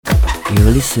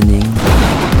You're listening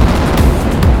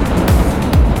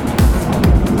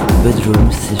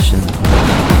Bedroom Session.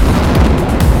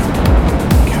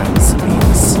 Carlos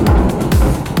Beats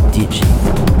DJ.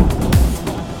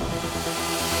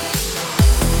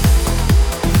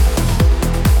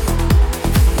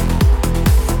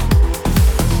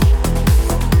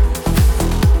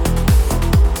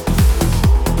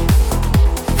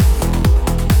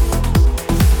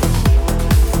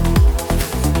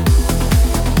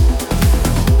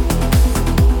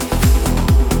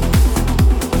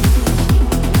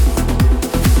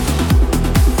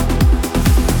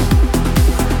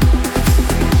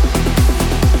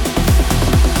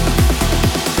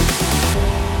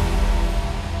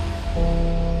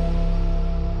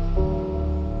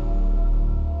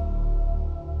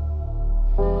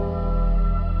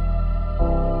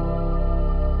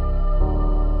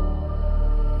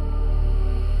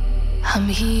 I'm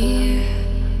here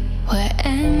where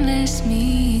endless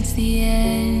meets the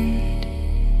end.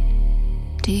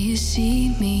 Do you see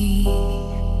me?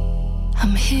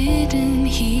 I'm hidden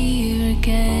here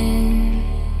again.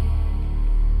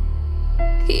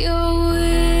 Your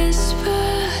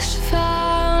whispers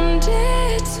found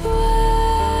its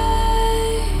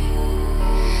way,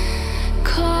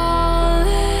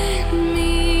 calling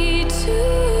me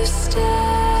to stay.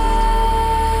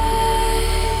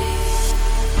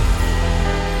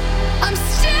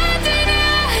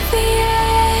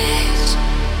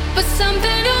 But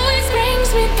something always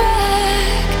brings me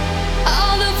back.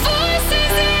 All the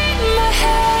voices in my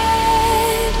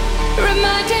head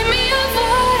reminding me of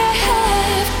what I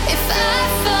have. If I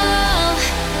fall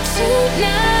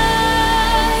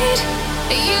tonight,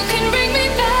 you can bring me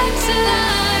back to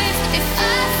life. If I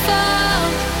fall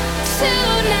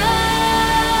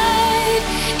tonight,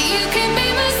 you can be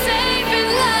my saving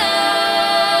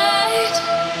light.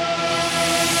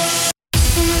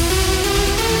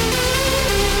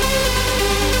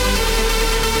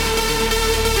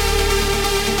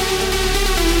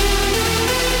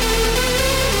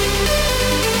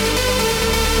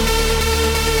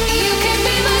 You can be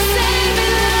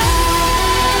my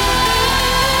saving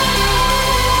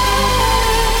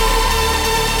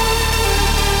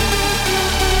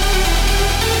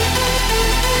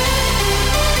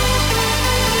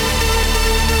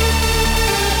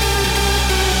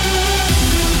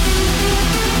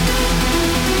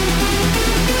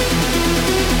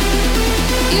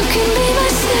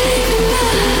light.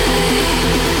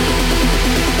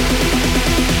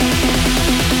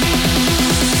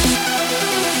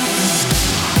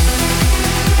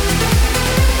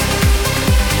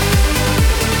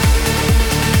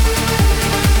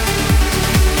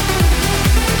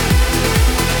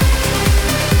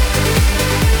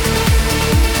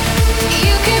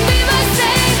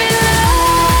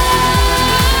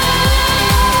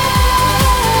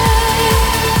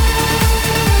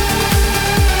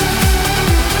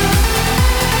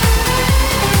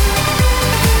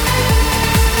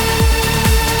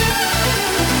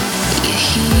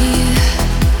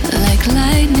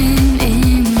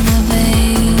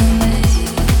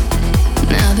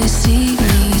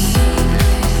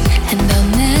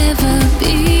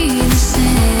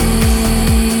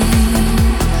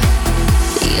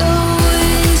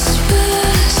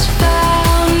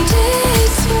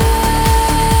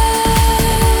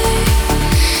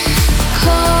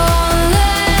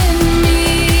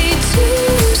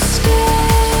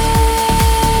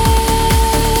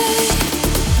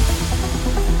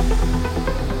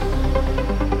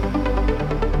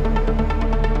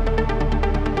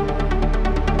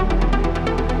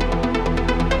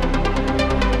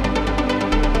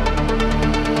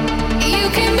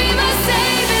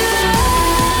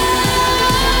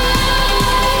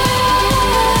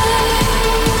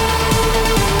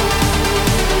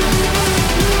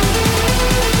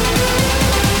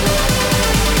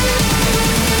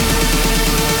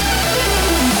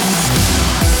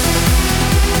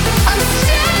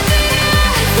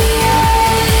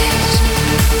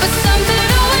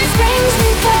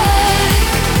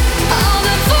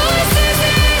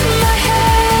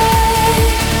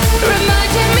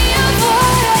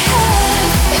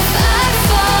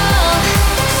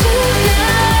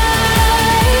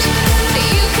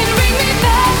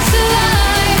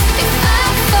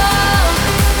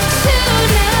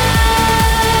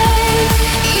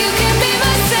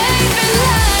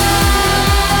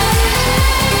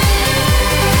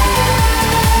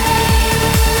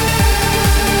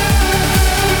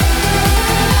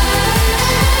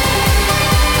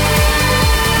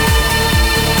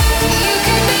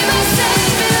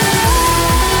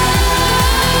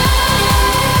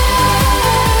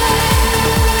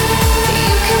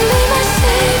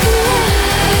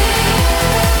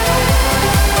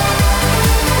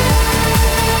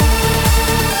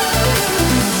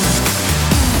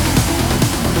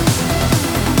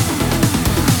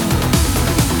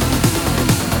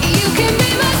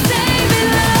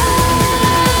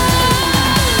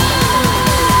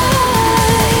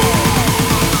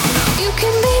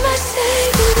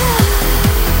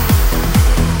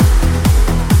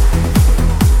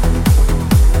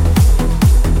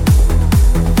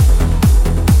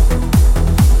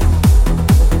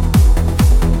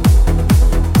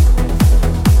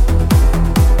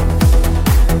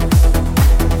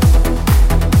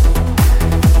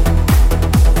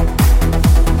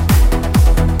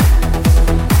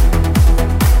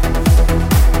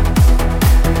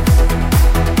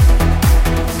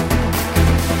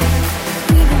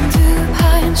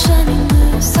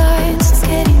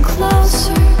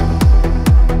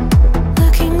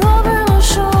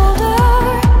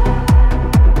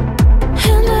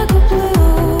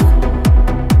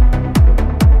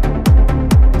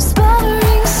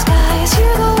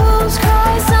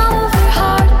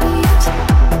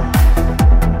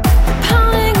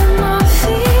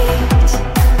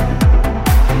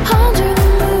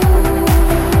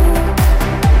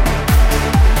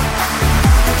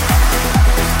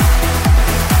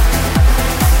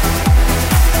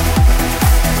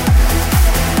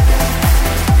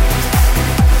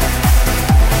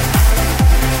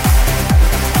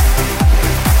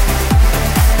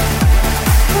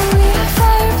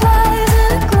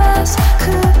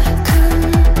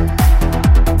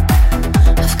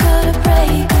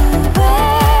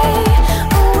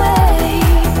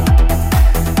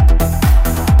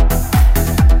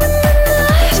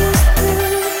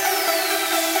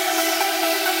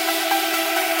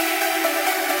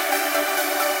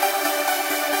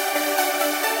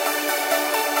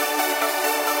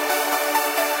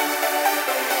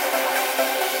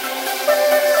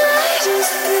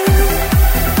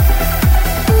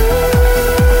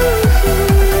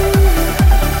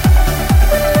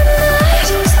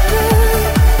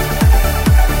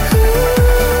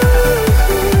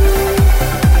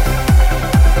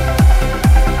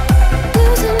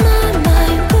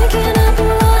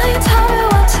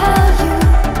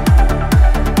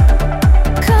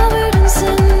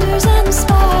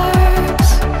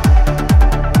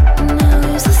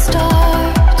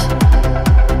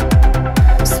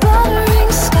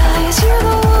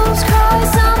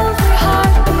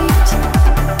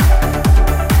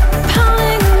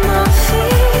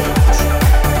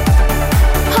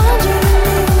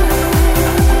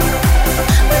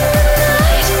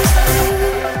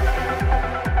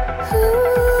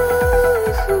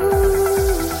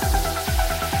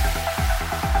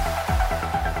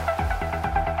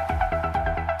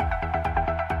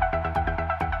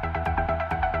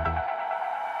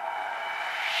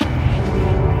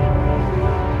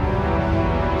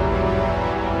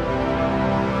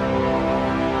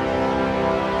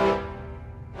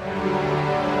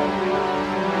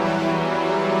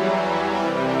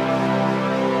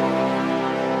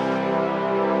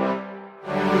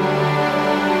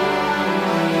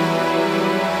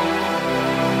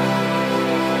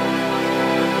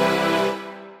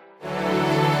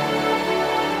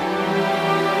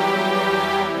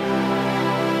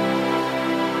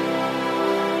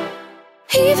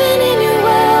 Even in your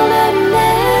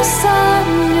wilderness I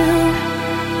knew.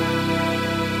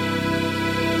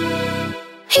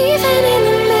 Even in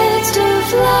the midst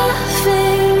of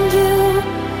loving you,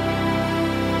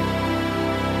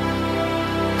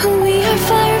 we are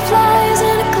fireflies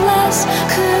in a glass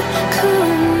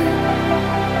cocoon.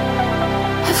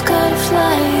 I've gotta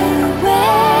fly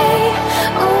away,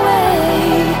 away.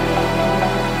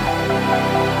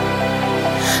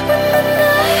 When the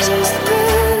night is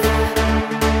through.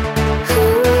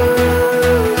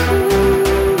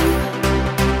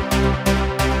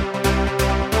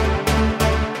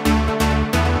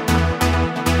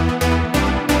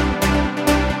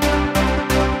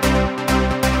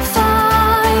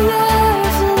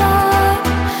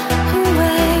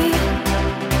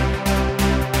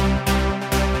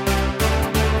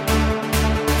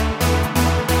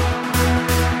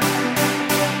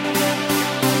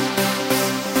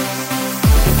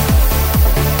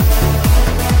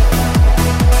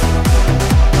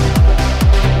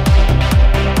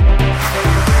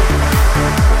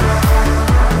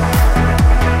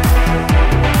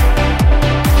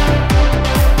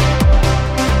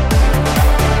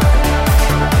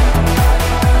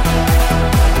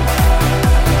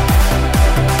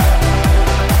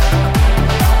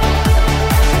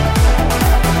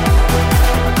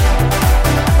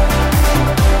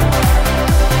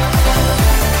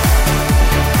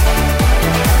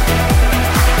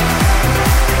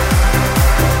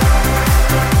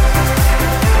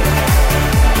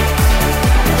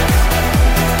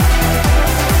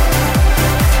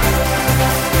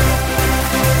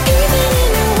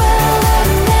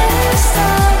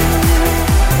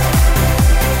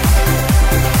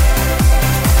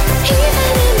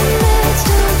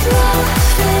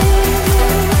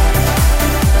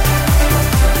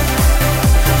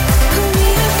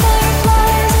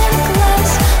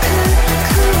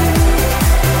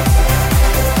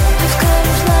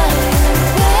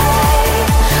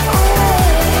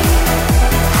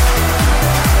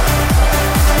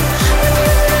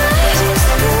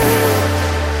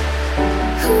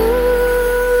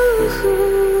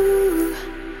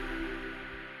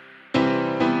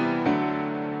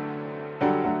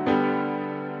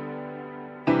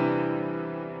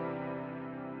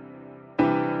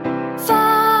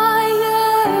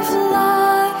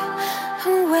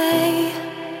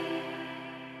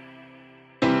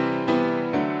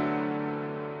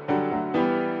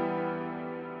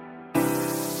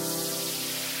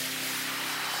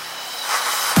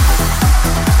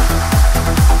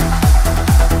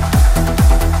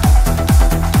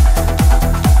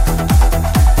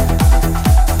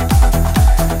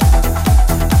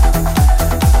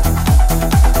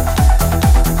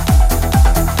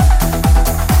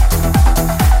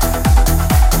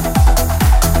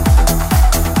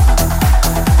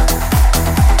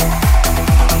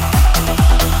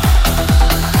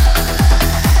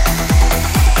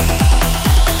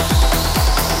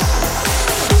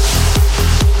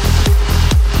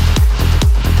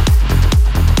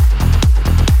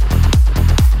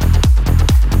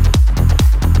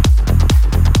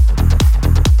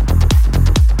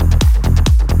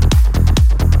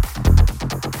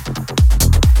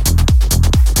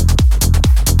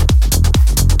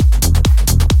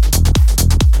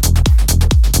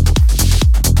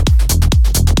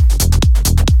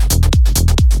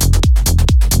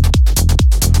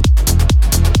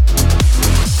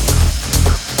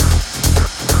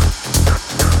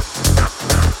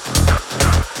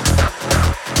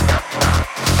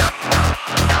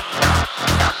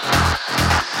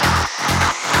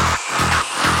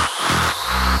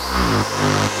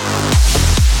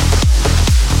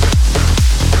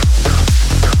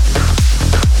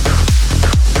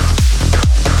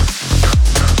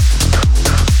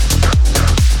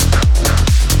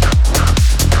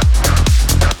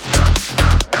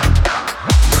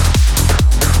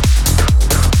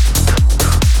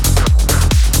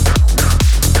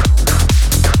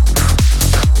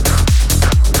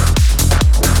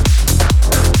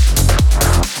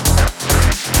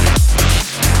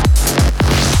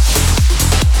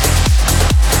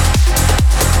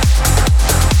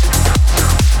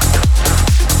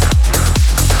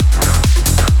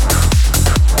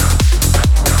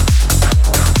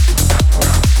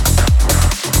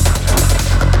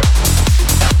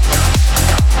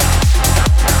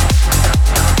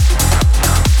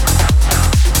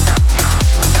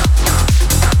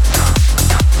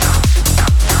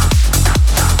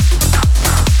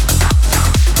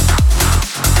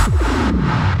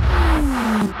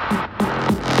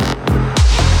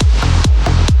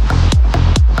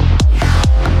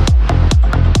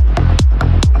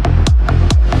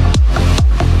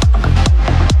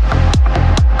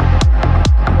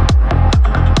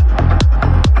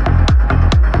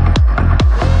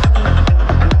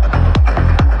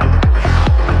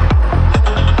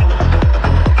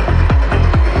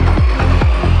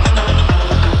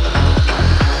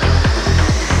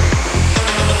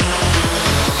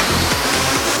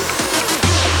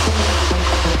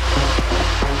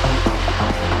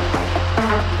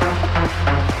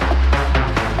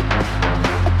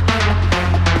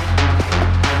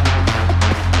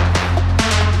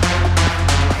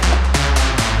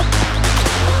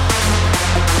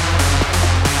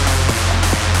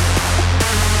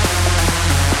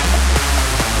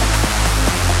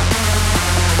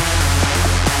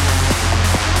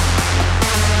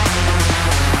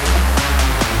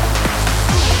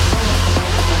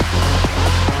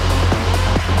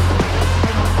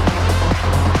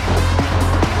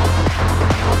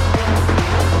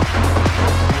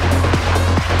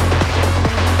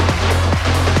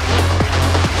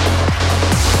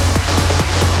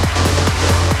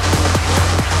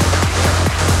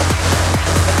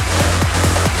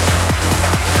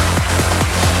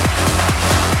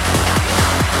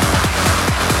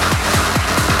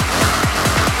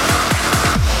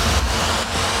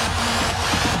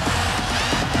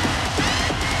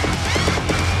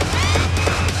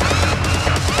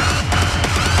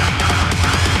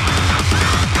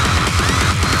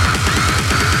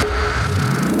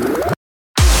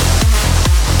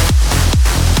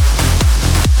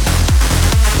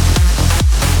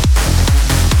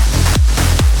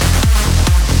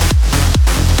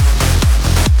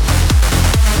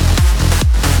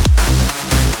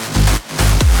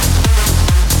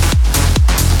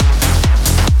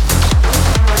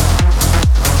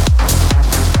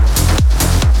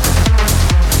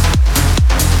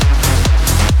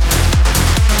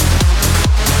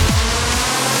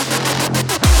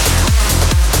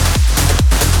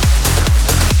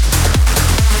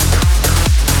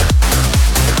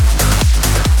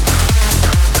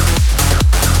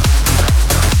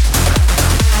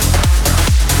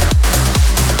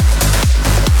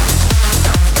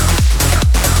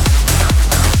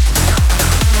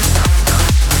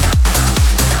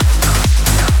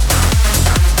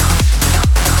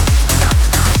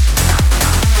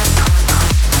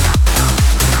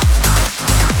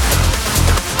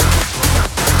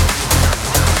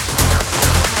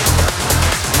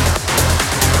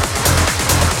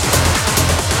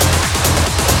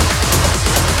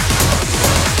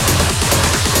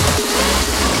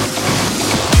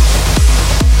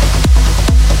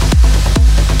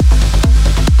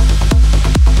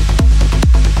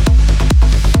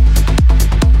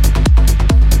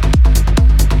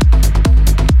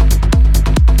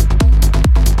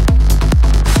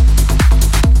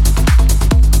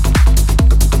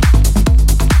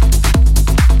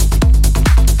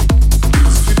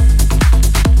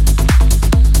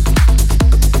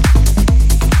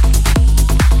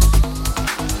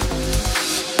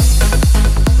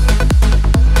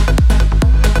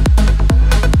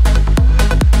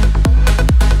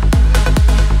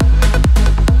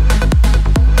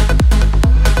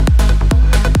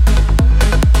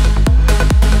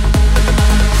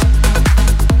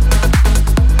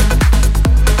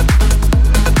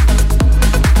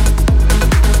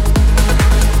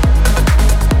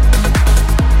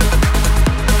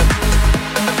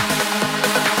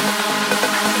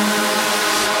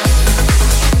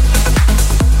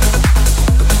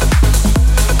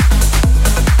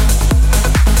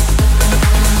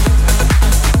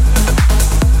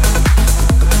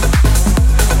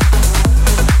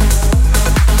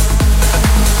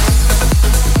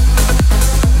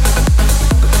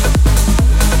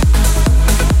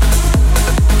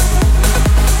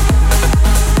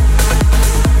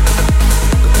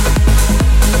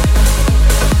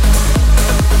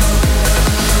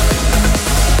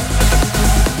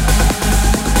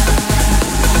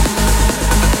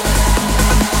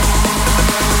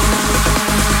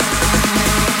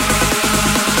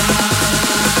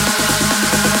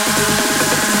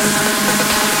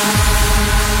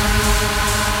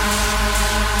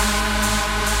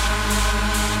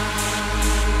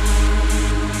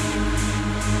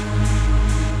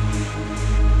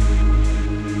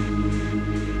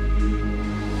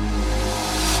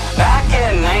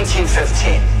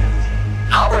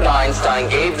 1915, Albert Einstein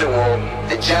gave the world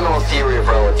the general theory of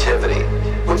relativity,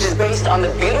 which is based on the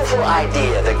beautiful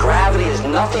idea that gravity is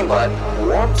nothing but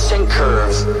warps and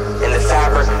curves in the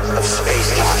fabric of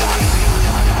space-time.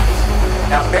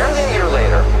 Now, barely a year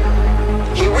later,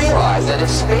 he realized that if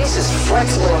space is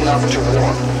flexible enough to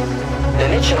warp, then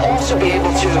it should also be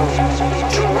able to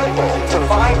ripple, to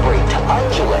vibrate, to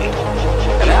undulate.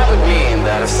 And that would mean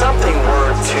that if something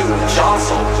were to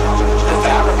jostle the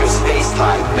fabric of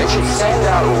space-time, it should send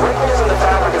out ripples in the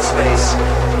fabric of space.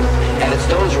 And it's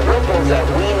those ripples that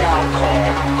we now call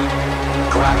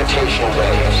gravitational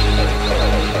waves.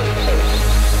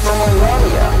 For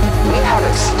millennia, we have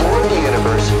explored the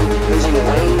universe using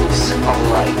waves of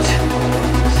light.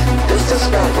 This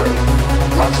discovery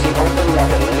marks the opening of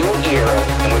a new era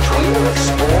in which we will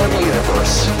explore the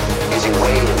universe using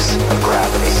waves of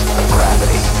gravity, of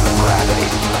gravity, of gravity,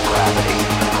 of gravity,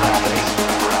 of gravity,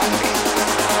 of gravity.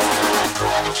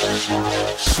 Gravitational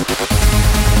waves.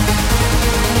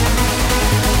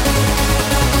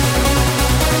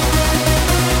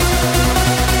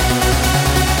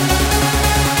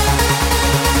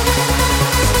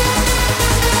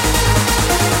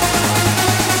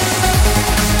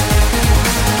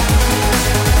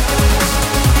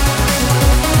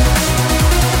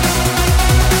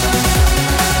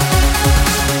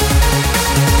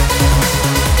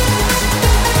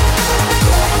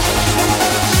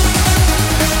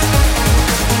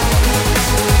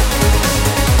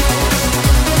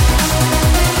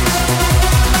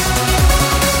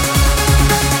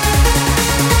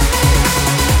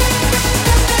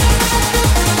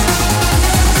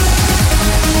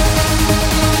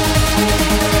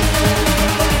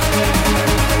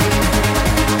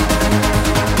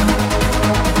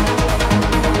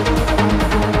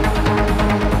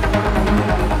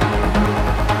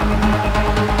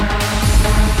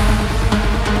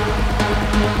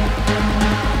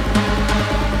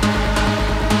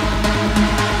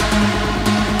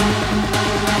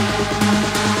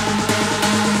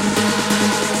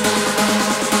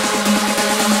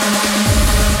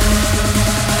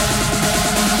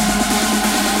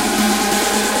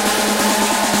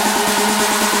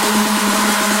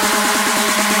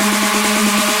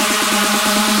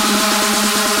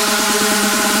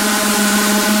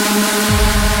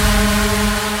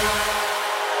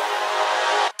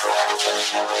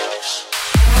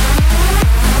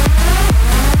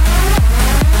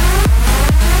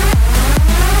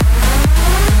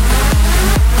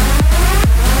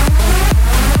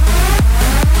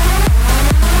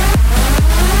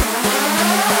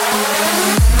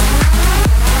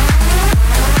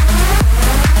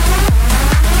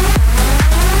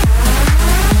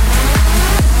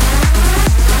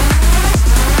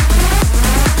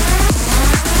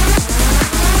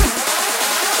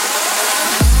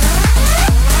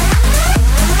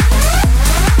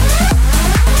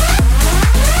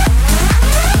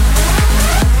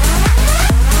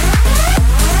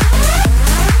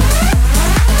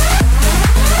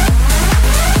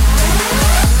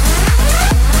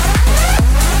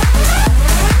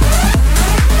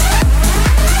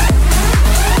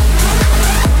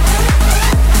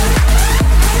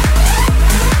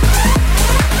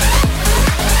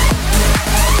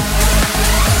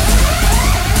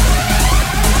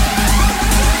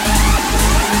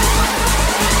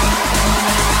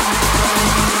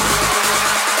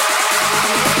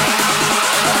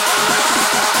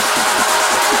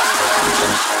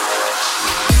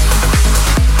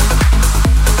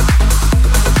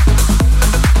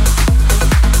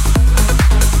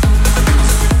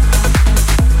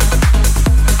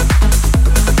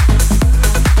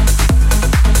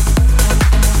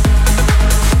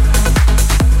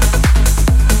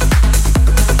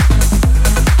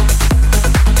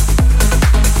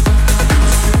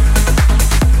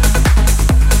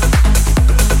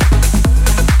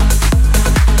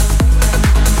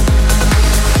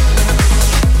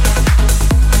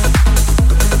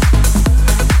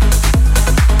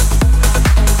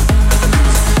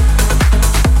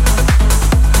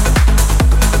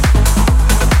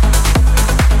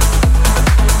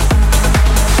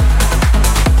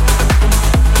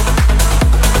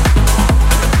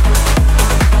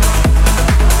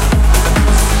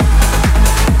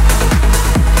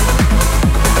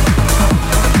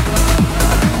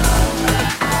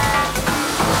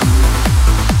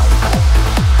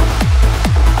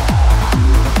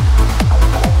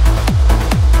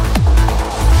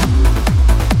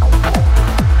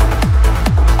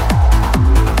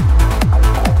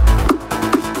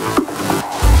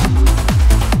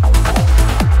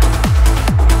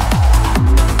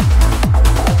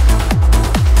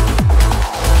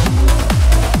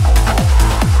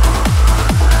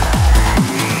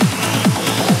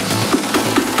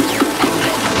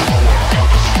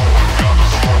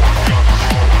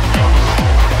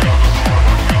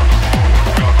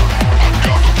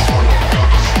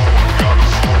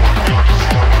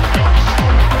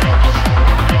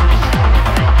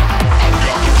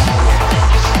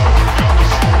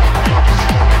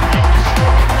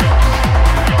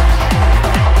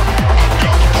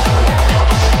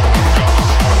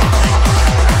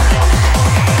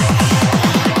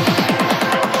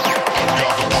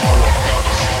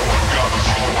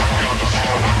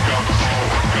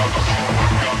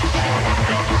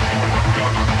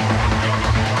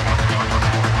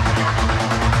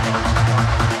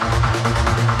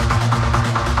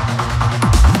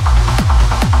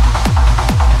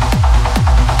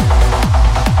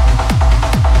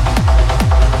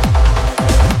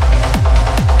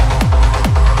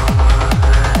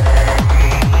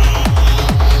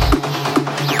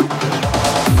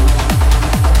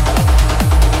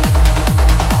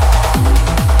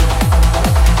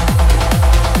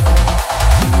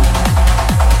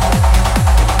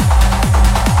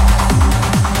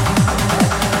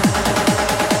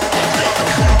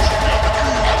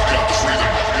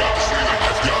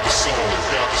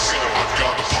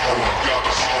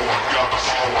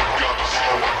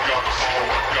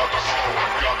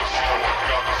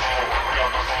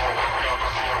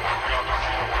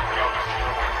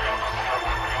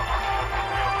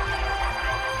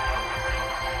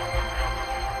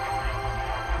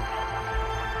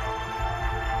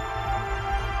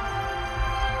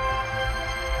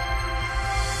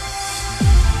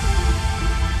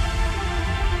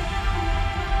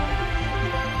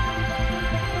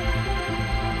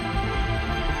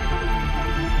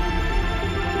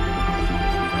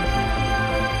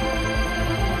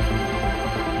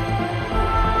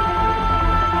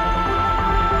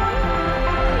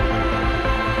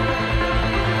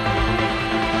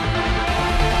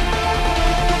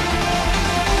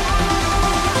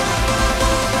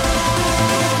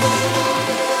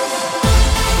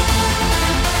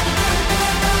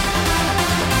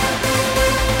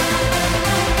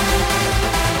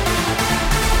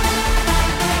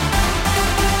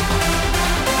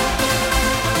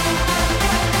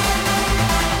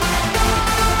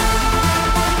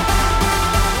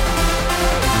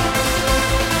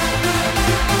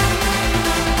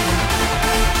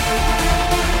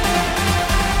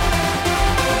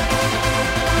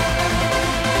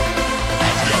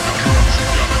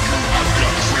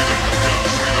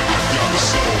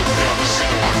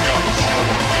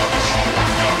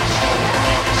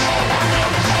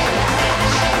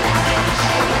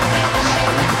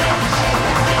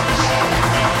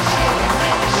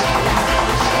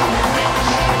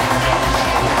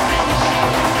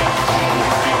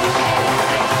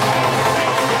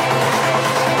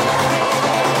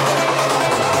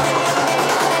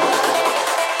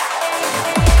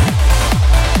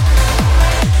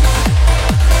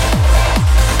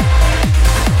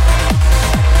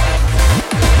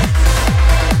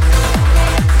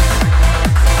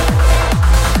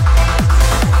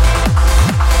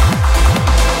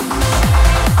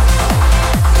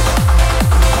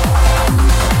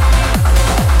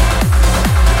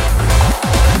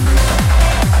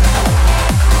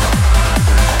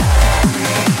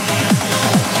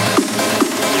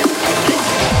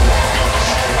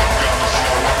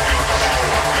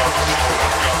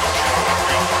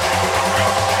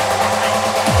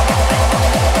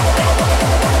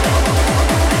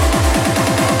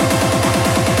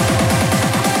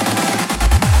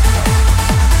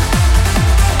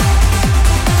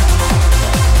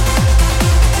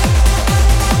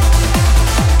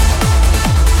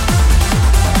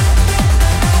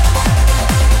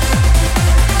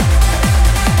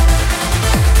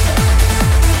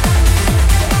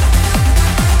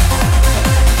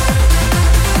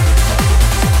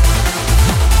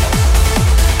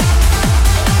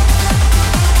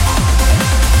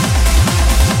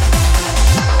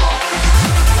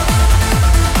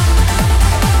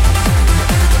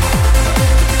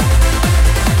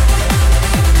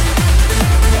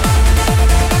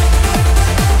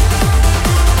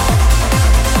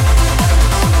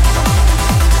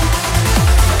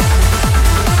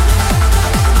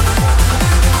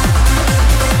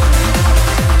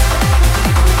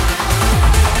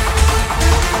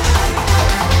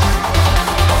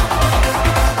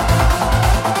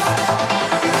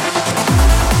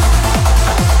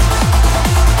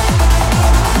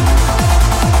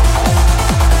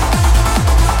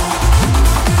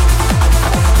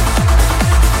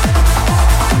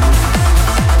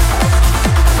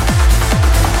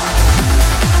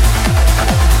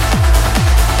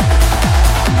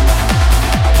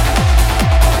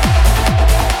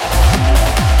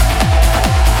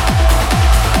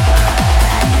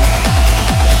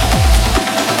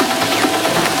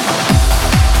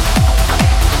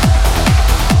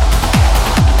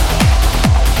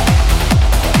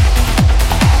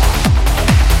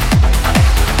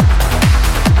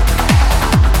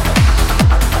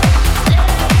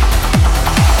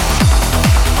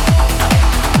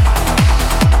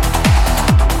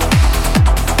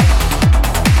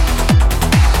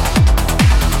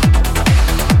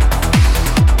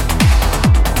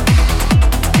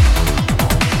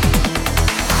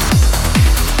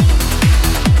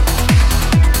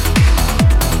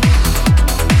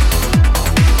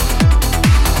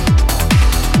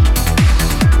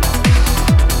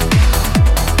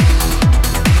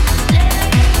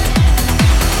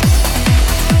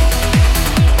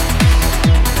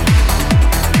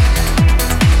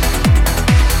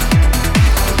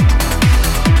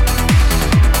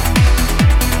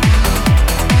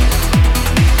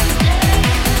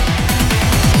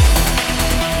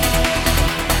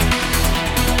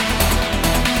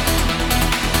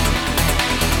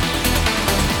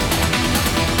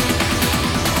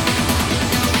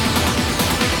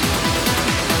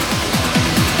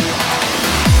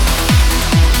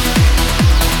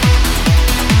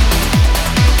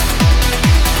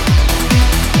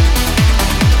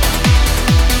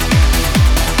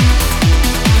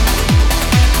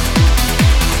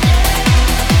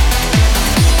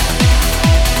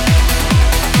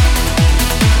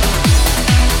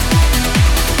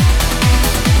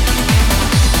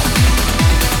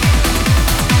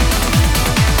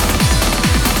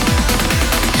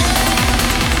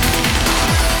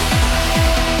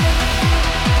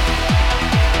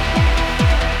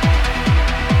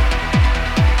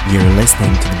 You're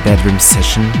listening to the Bedroom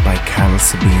Session by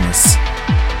Carlos Sabinas.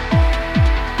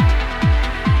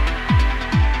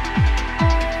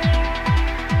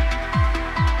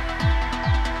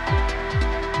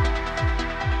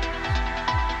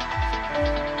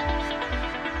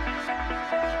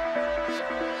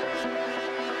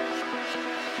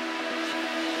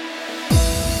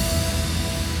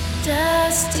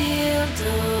 Dust till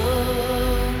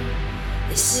dawn.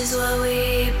 This is where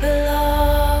we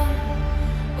belong.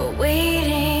 We're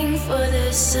waiting for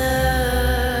the sun.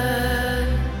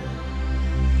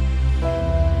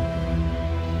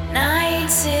 Night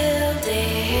till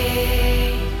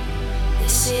day.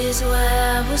 This is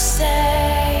where we'll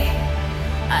stay.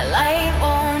 Our light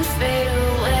won't fade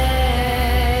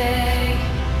away.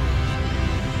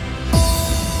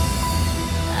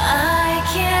 I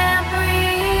can't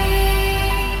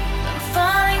breathe. I'm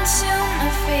falling to my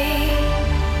feet.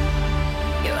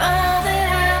 You're all that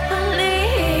I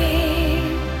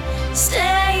believe.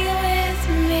 Stay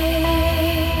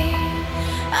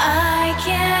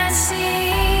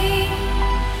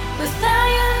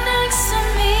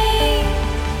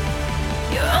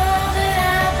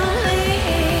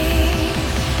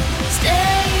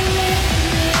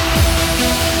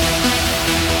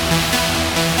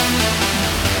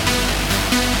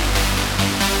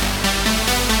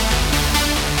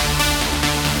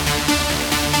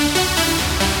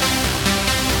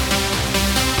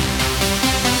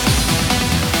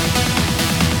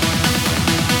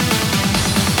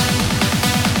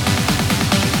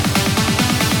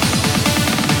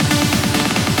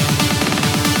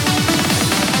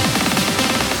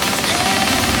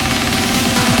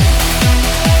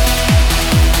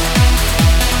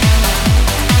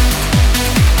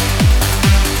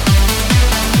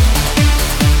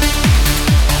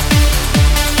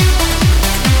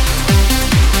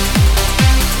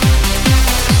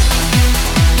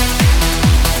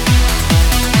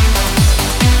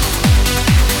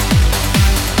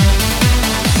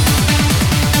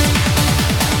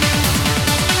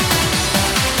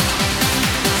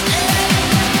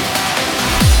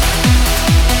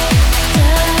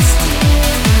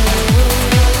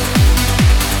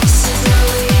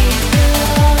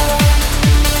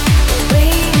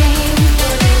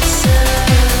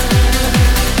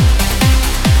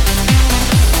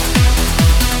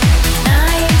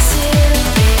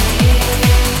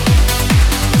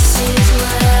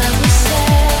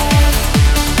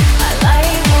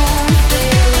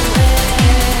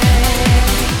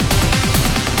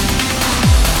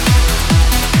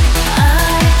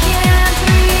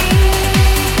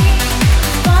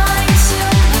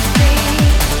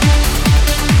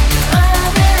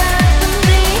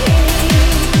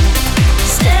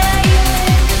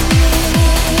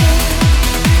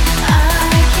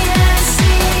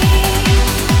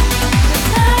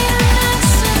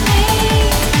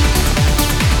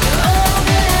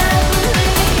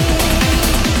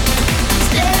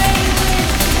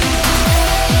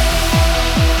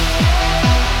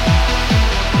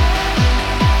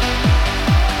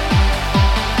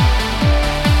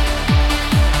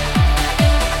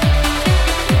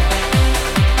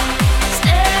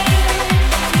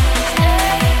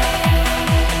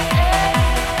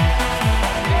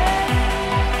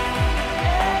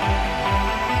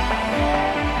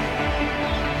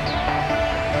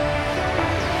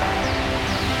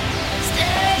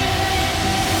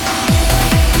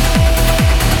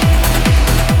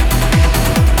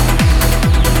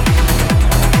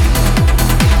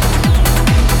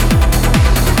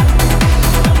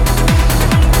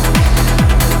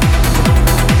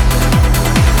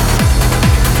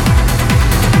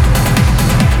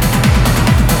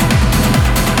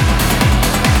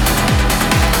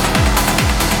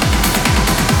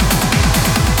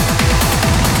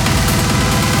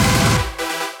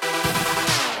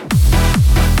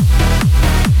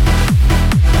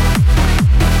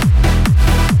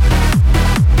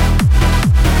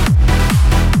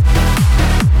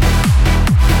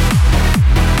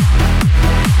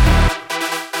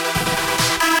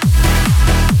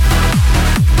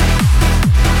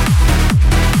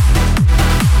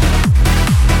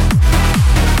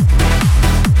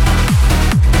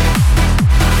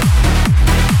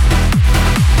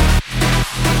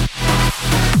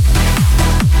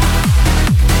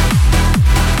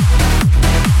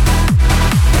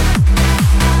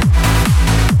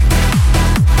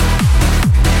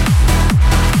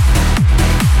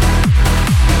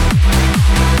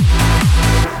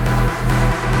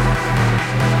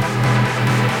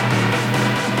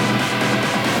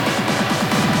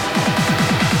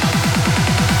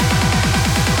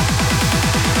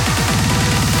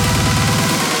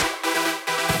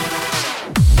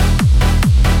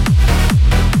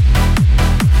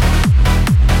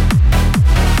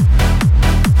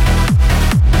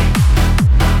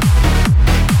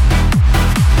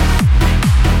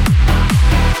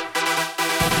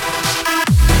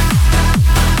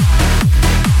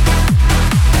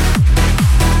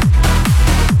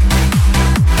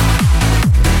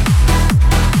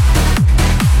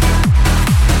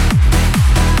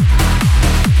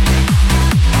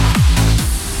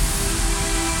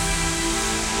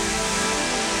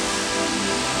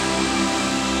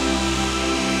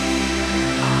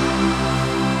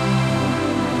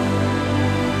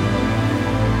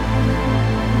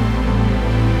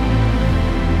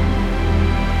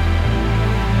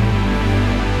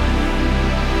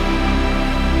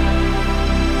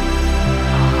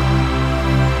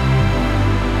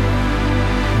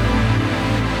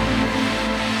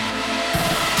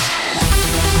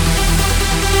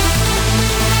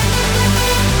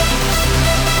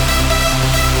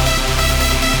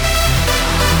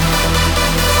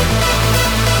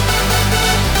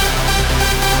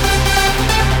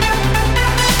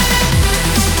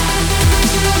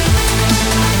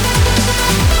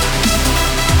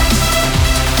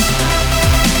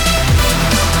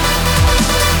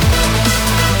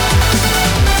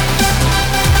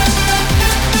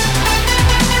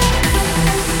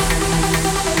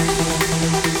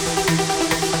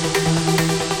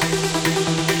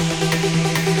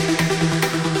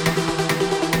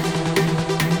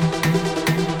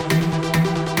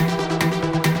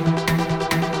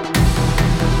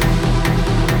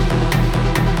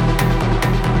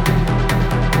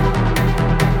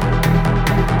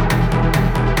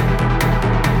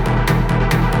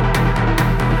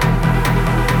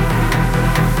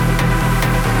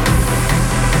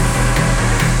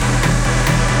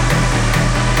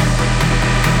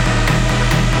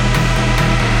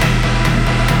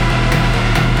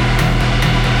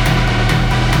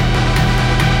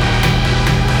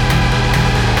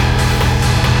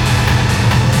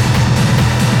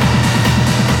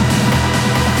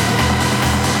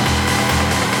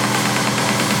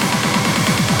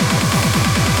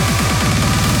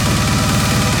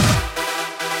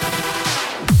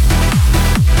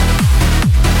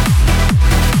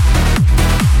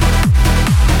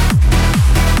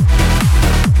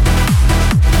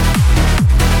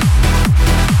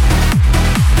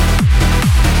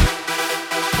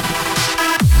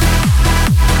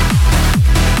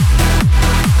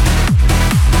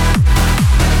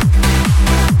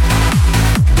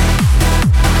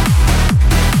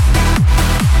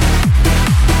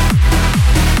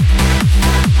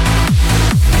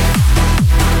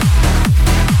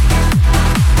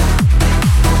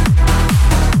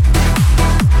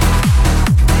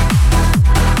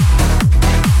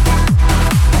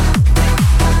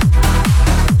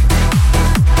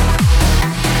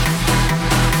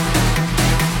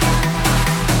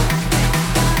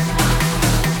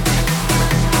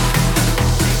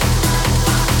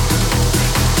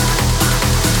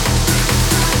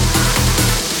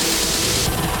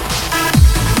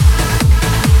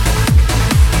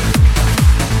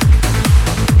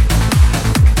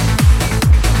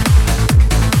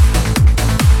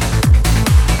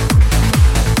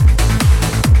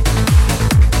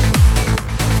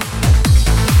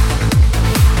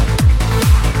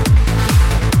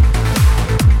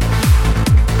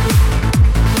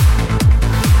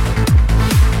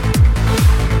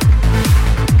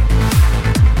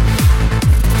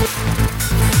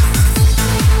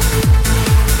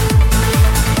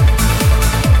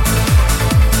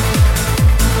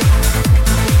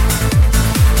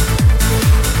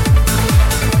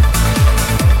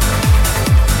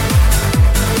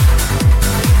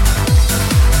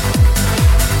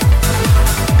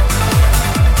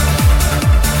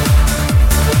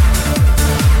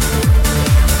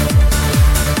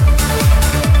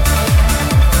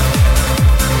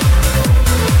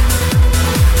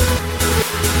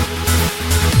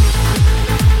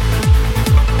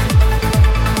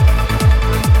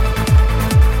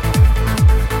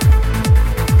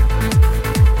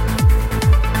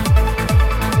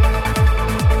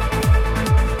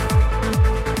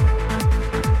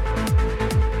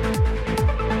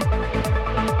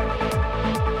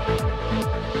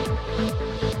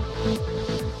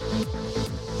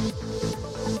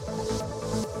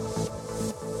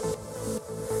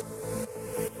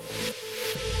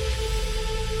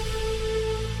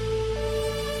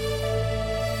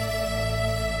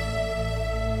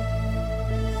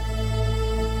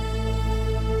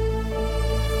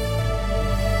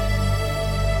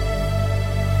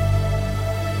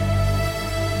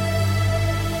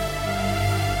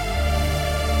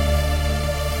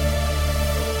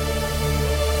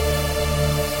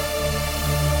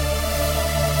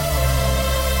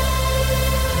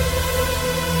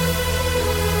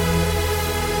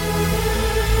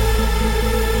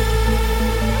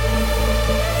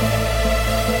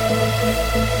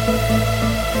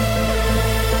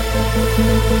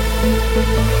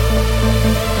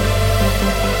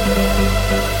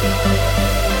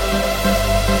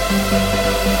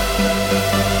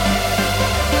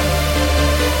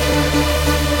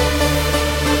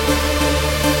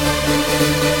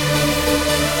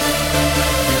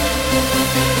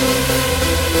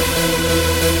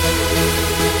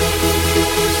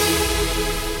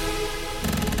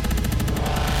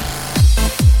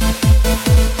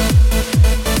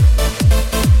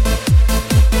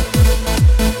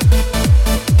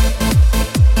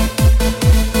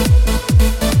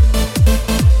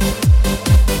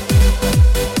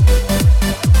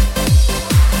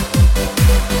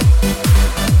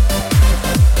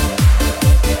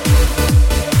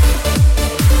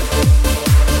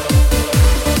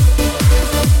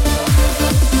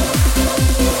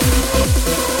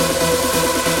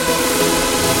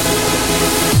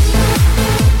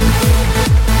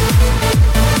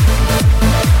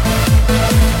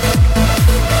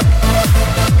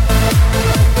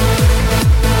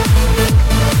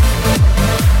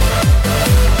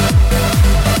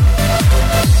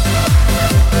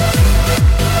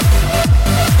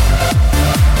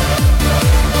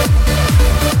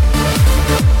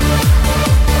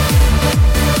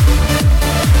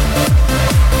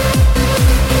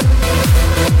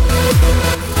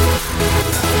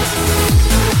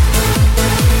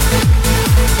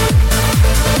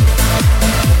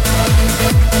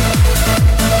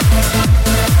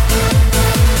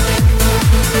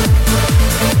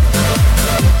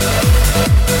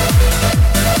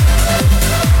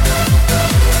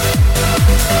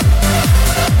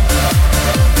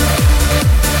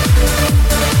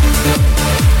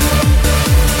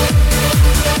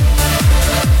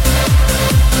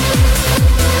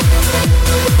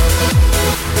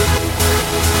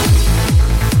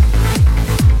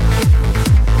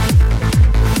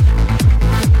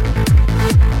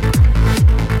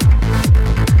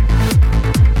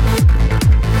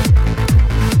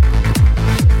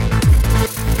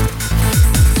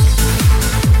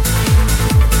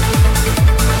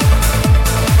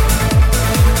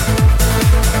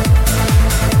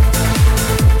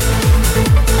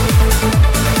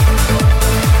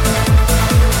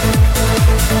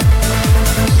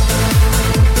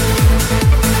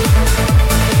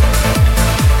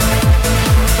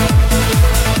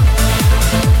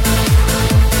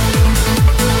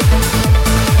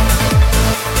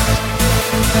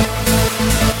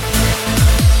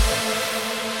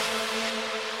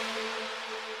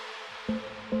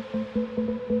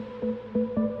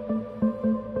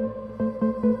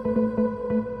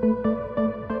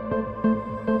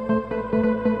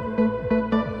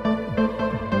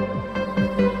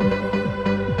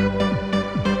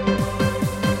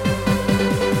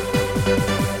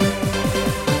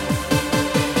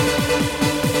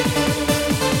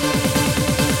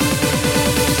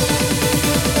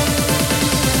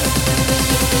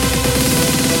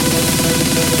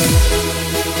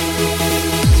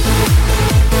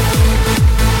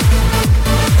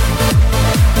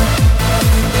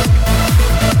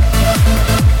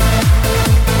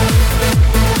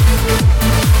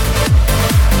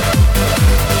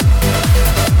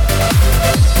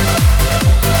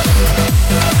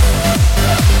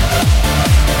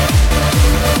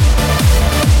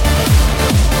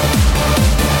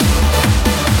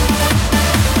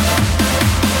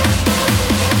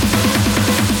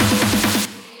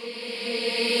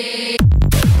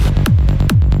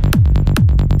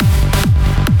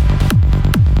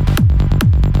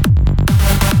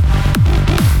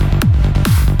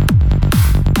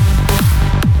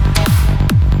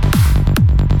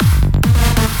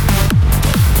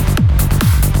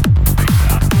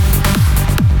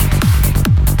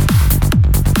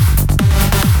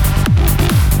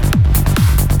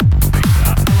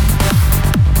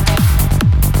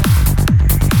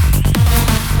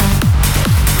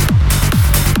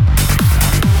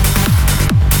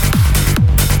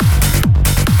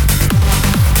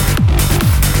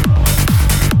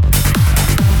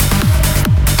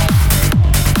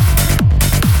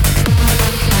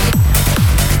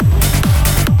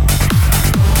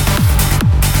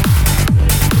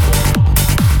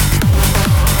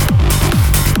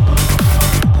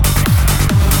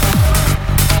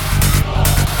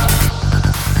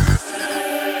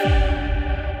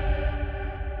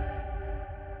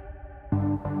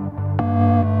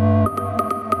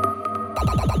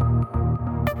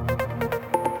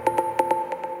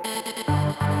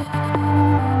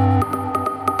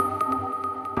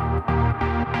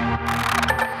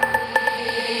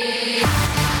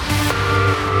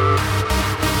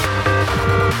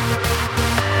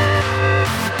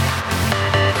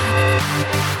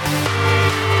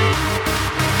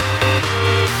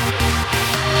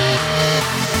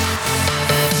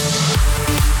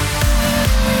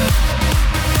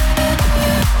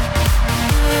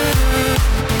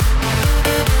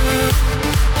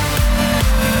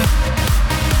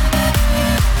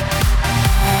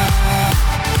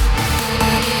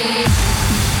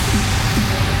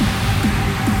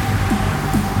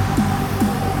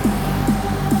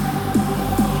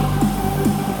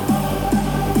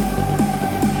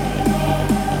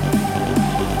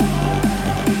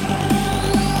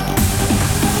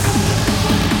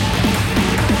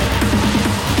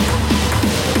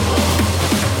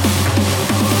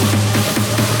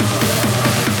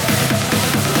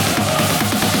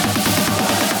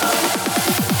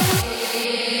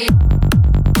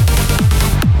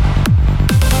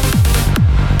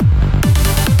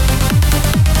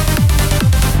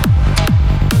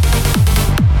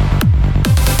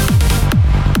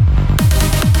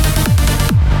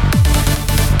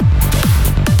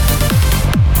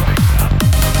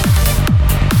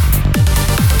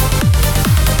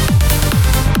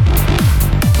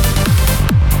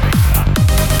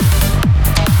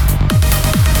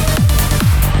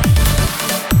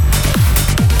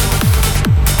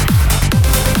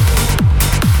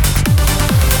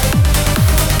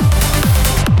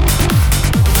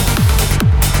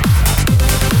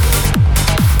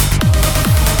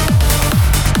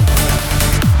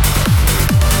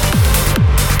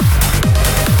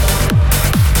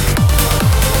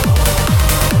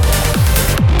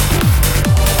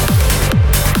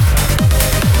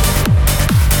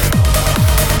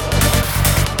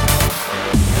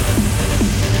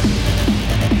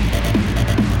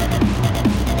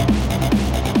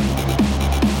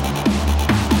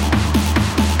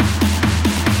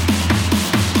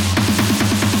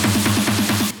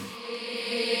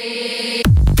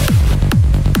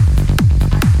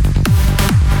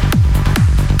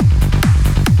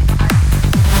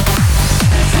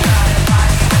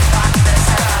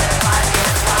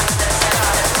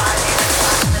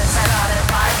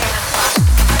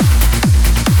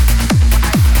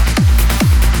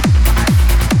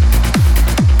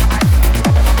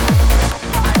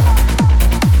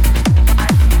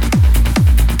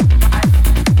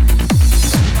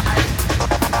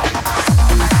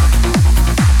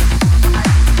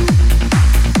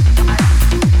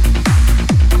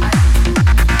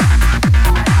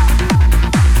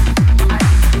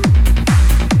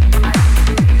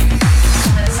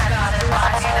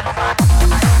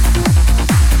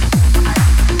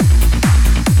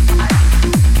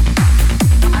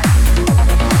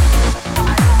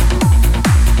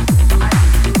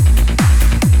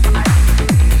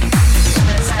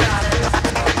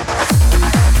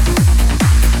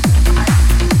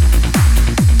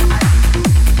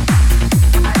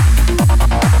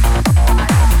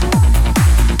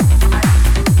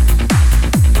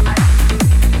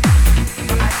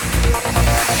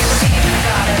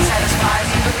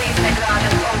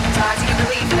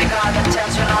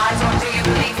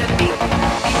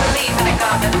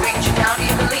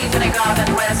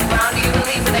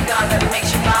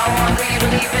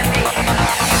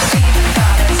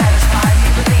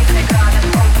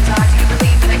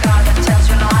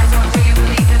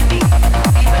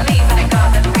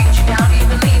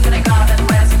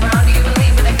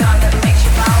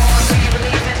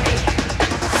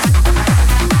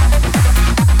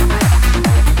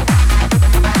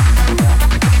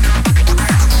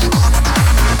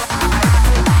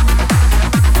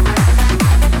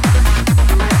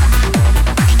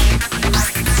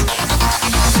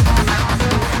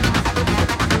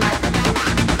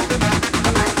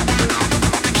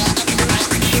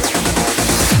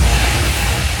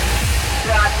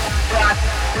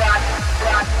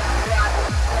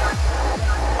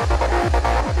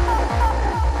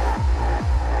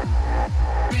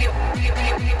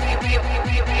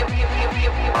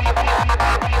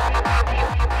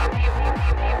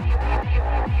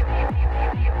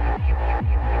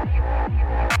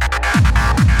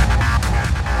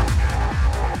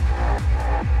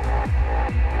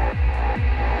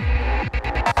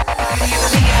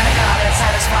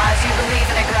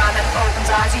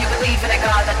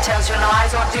tells you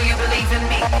lies, or do you believe in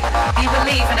me? Do you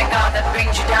believe in a God that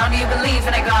brings you down? Do you believe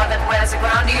in a God that wears the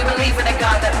ground? Do you believe in a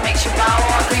God that makes you bow,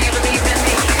 or do you believe in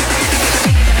me? Do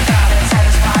you believe in a God that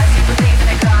satisfies? Do you believe in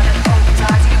a God that opens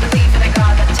eyes? Do you believe in a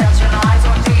God that tells you lies,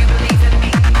 or do you believe in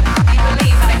me? Do you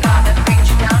believe in a God that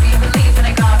brings you down? Do you believe in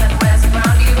a God that wears the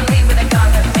ground? Do you believe in a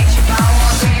God that makes you bow,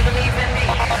 or do you believe in me?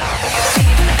 Do you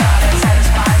believe in a God that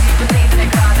satisfies? Do you believe in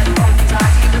a God that opens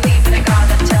eyes? Do you believe in a God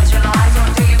that tells you lies, or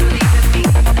do you believe in me?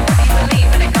 Do you believe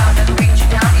in a God that brings you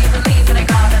down? Do you believe in a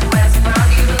God that wears the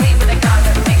ground? Do you believe in a God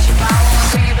that makes you bow,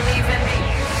 or do you believe in me?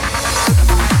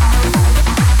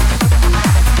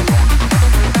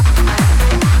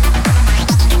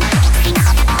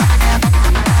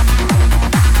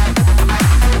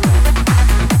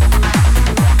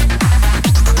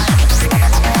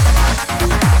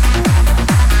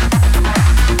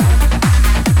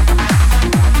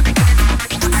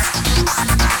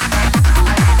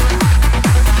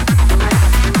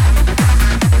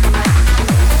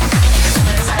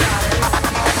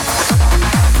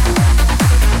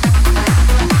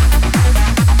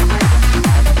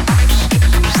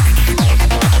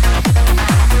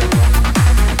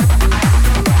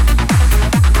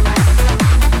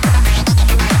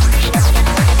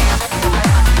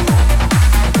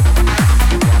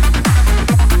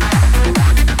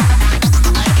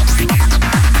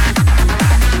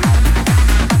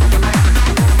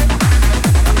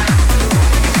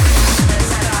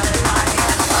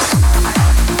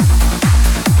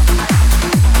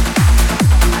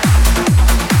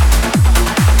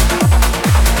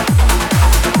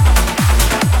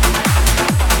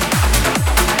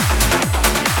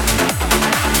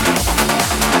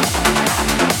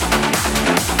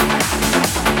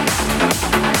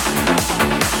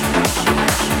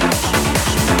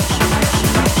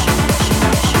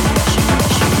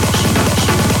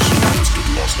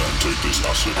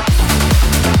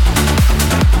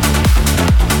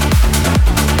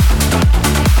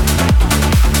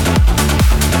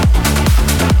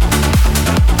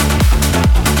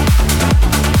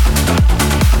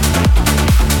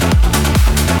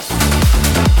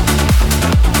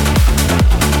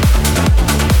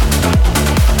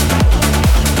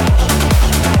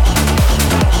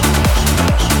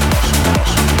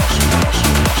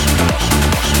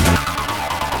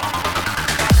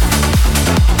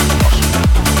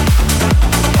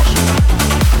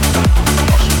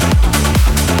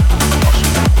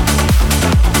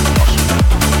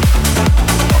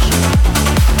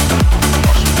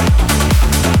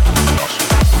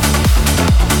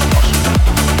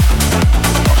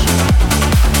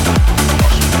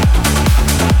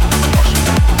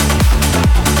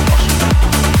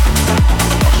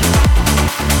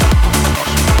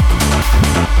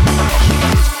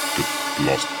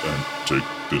 lost and take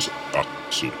this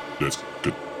acid. Let's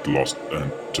get lost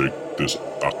and take this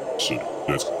acid.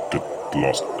 Let's get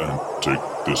lost and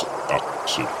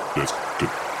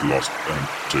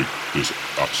take this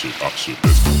acid. Acid.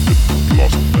 Let's get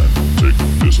lost and take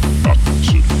this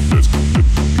acid. Let's get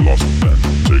lost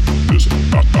and take this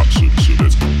acid.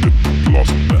 Let's get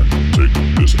lost and take this acid. Let's get lost and take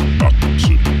this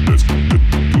acid. Acid. Let's get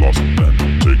lost and take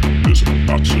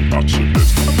this acid. Let's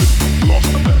get lost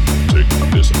and take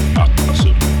this acid.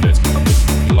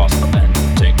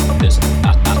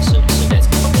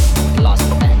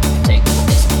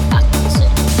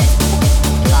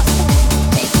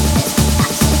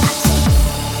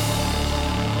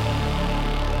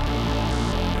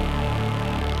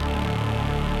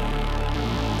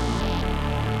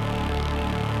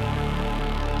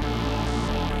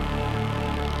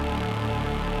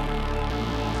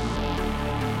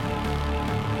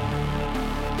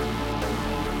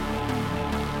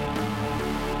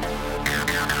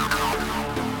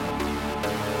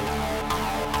 Let's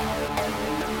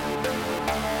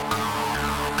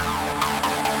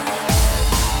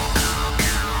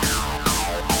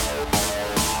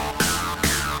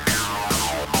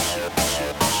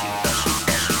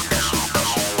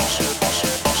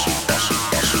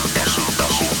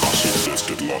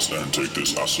get lost and take this acid. Let's get lost and take this acid. Let's get lost and take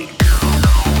this acid.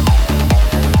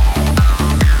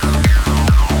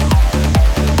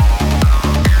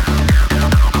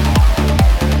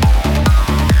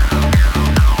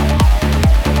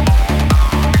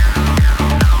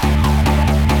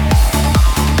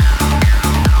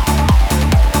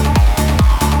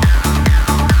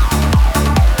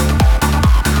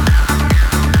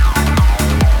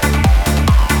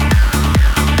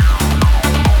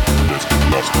 Let's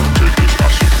get lost and take this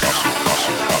acid, acid, acid,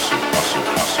 acid, acid,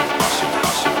 acid, acid.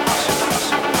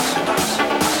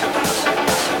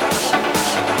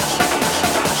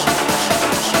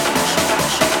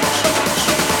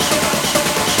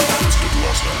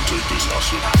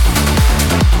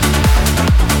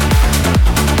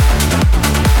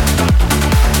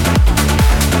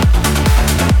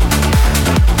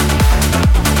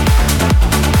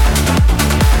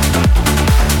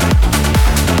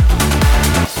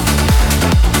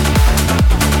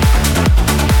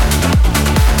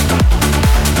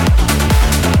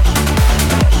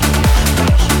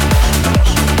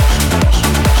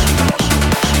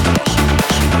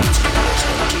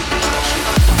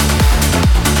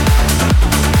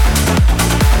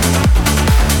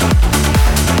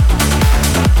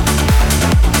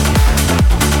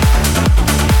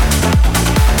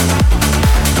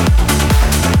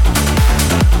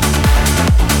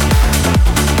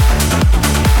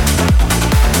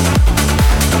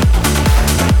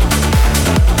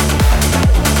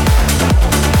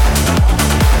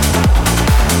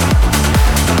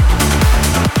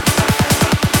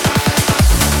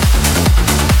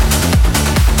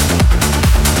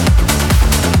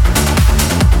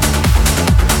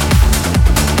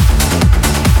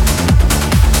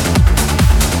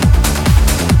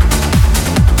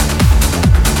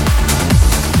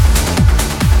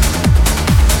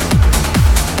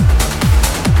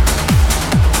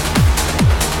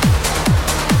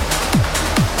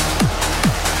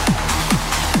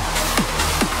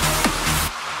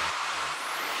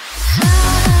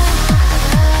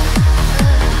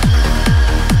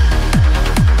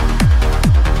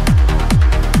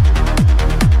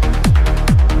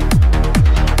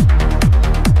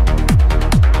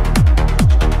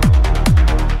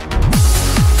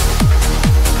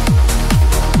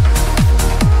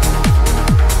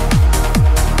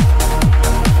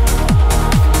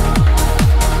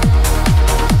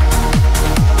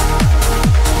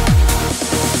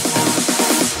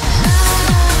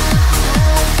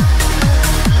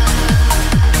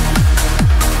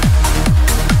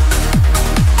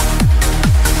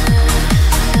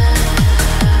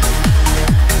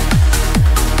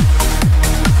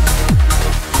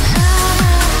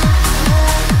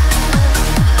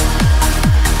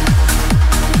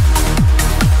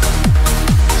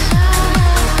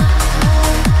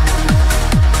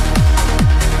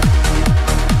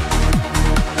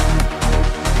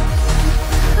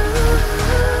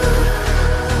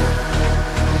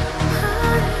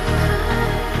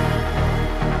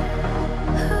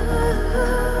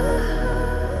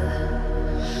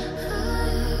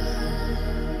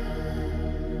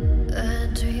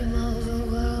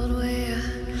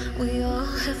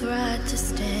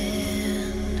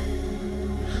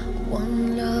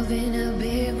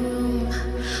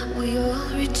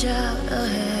 reach out a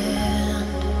hand.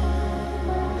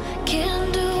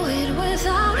 Can't do it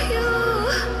without you.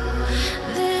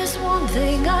 There's one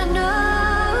thing I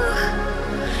know,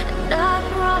 and I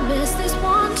promise this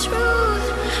one truth: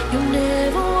 you'll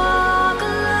never walk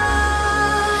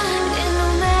alone. And no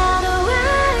matter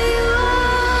where you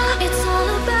are, it's all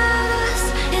about us.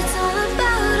 It's all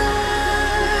about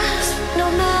us. No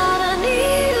matter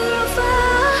near or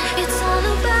far, it's all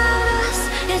about us.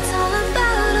 It's all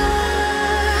about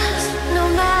us. No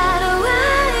matter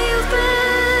where you've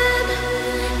been,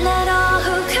 let all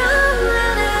who come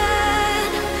run in.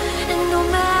 And no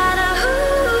matter who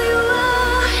you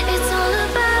are, it's all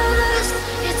about us.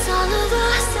 It's all of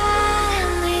us in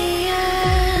the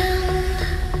end.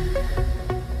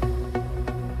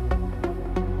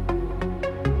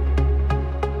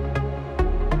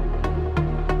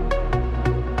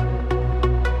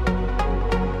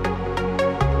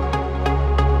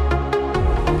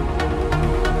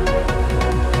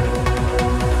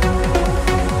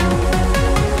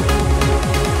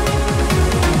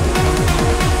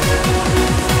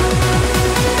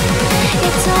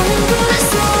 It's all of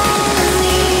us in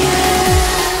the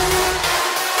end.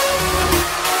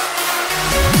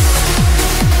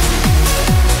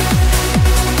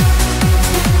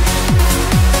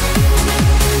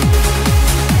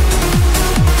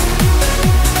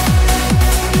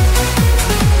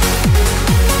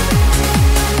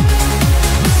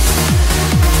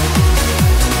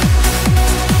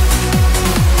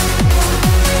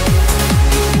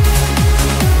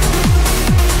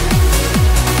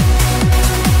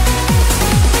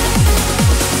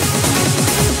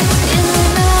 And no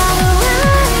matter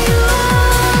where you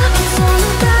are, it's all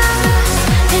about us.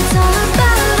 It's all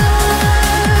about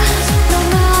us. No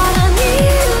matter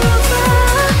near or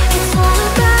far, it's all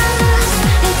about us.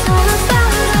 It's all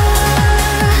about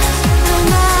us. No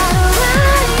matter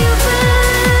where you've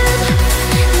been,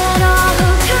 let all who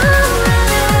come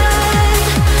run in.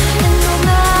 And no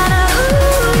matter who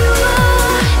you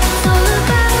are, it's all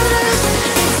about us.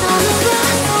 It's all of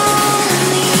us in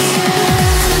the end.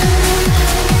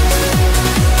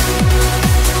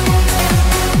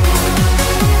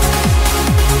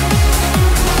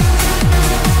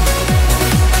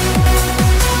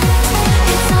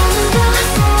 It's all of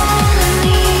us in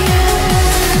the end.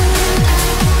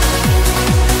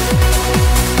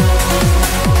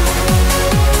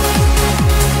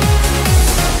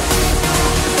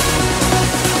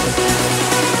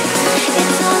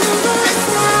 It's all of us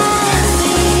in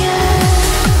the end.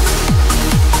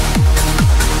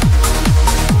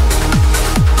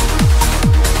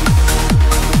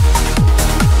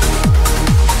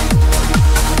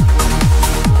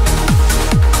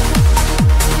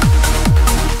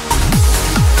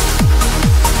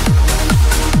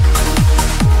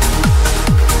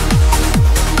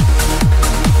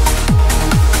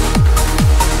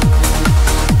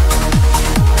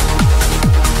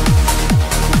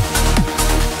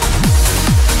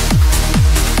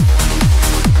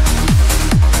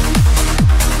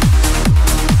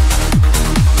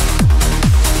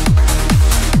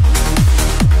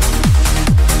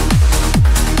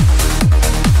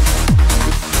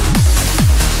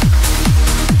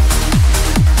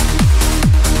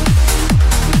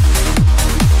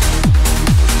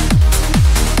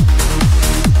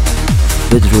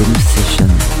 Bedroom Session,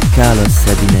 Carlos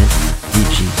Sabines,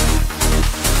 DJ.